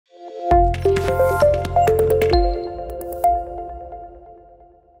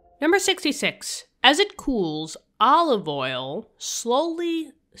Number 66. As it cools, olive oil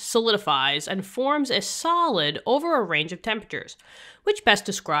slowly solidifies and forms a solid over a range of temperatures, which best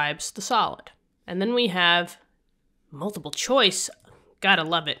describes the solid. And then we have multiple choice. Gotta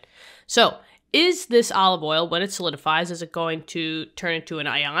love it. So, is this olive oil, when it solidifies, is it going to turn into an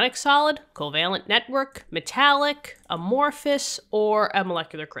ionic solid, covalent network, metallic, amorphous, or a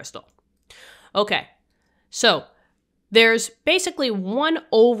molecular crystal? Okay, so there's basically one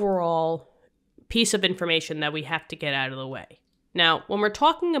overall piece of information that we have to get out of the way. Now, when we're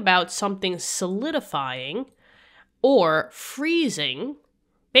talking about something solidifying or freezing,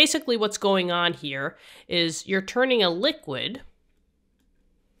 basically what's going on here is you're turning a liquid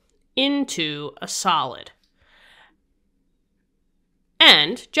into a solid.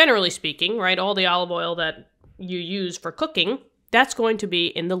 And generally speaking, right, all the olive oil that you use for cooking, that's going to be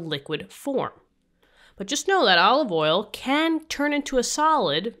in the liquid form. But just know that olive oil can turn into a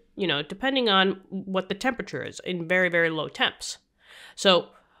solid, depending on what the temperature is, in very, very low temps. So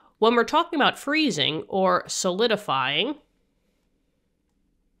when we're talking about freezing or solidifying,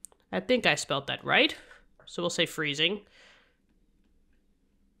 I think I spelled that right. So we'll say freezing.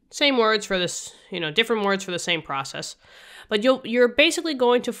 Same words for this, different words for the same process. But you're basically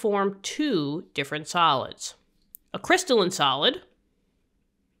going to form two different solids. A crystalline solid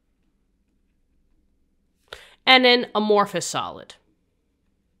and an amorphous solid.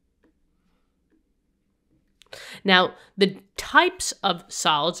 Now, the types of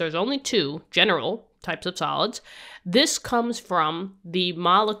solids, there's only two general types of solids. This comes from the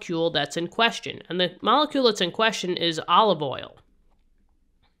molecule that's in question. And the molecule that's in question is olive oil.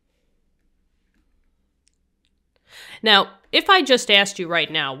 Now, if I just asked you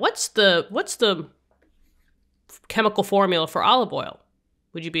right now, what's the chemical formula for olive oil?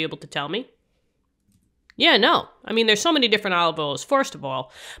 Would you be able to tell me? Yeah, no. I mean, there's so many different olive oils, first of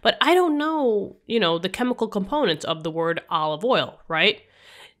all, but I don't know, the chemical components of the word olive oil, right?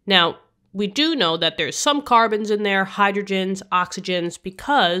 Now, we do know that there's some carbons in there, hydrogens, oxygens,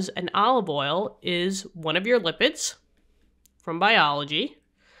 because an olive oil is one of your lipids from biology.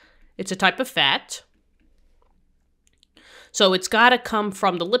 It's a type of fat. So it's got to come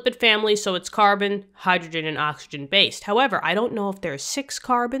from the lipid family, so it's carbon, hydrogen, and oxygen based. However, I don't know if there's 6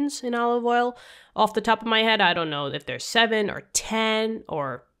 carbons in olive oil. Off the top of my head, I don't know if there's 7 or 10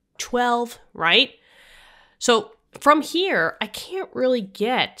 or 12, right? So from here, I can't really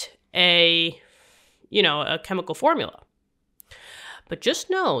get a chemical formula. But just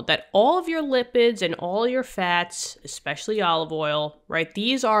know that all of your lipids and all your fats, especially olive oil, right,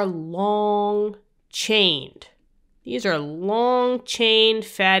 these are long-chained. These are long-chain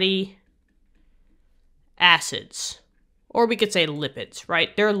fatty acids, or we could say lipids,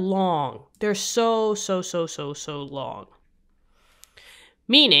 right? They're long. They're so long.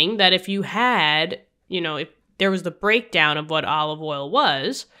 Meaning that if you had, if there was the breakdown of what olive oil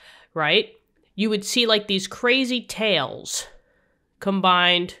was, right, you would see like these crazy tails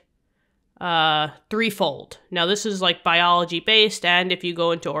combined threefold. Now, this is like biology-based, and if you go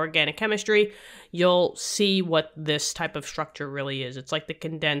into organic chemistry, you'll see what this type of structure really is. It's like the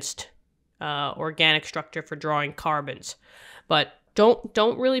condensed organic structure for drawing carbons. But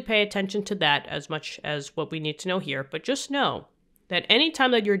don't really pay attention to that as much as what we need to know here. But just know that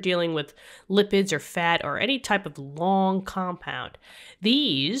anytime that you're dealing with lipids or fat or any type of long compound,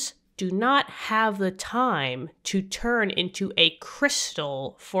 these do not have the time to turn into a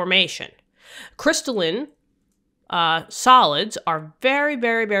crystal formation. Crystalline solids are very,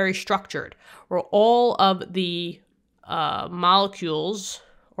 very, very structured, where all of the molecules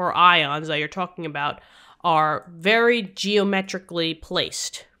or ions that you're talking about are very geometrically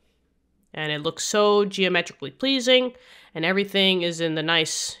placed. And it looks so geometrically pleasing, and everything is in the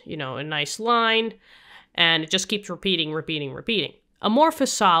nice, a nice line, and it just keeps repeating.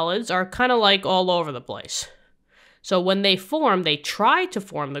 Amorphous solids are kind of like all over the place. So when they form, they try to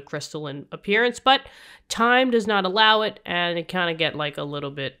form the crystalline appearance, but time does not allow it, and it kind of get like a little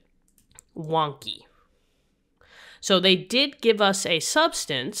bit wonky. So they did give us a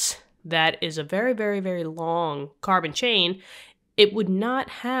substance that is a very, very, very long carbon chain. It would not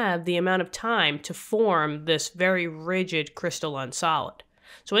have the amount of time to form this very rigid crystalline solid.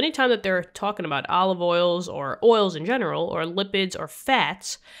 So anytime that they're talking about olive oils or oils in general, or lipids or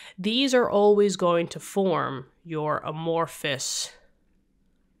fats, these are always going to form your amorphous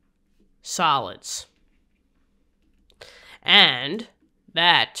solids. And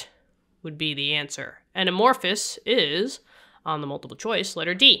that would be the answer. And amorphous is, on the multiple choice,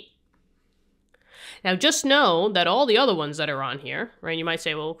 letter D. Now, just know that all the other ones that are on here, right? You might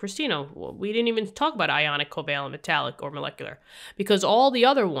say, well, Christina, we didn't even talk about ionic, covalent, metallic, or molecular. Because all the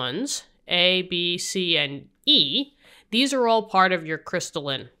other ones, A, B, C, and E, these are all part of your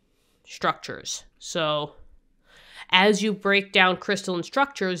crystalline structures. So as you break down crystalline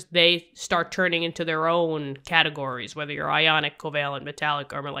structures, they start turning into their own categories, whether you're ionic, covalent,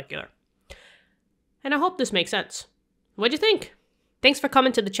 metallic, or molecular. And I hope this makes sense. What'd you think? Thanks for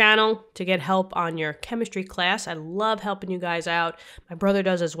coming to the channel to get help on your chemistry class. I love helping you guys out. My brother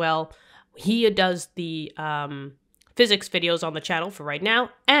does as well. He does the physics videos on the channel for right now.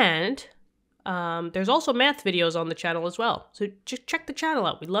 And there's also math videos on the channel as well. So just check the channel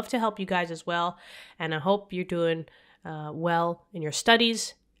out. We'd love to help you guys as well. And I hope you're doing well in your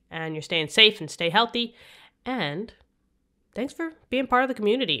studies and you're staying safe and stay healthy. And thanks for being part of the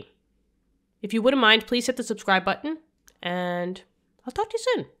community. If you wouldn't mind, please hit the subscribe button and I'll talk to you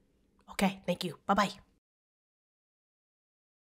soon. Okay, thank you. Bye-bye.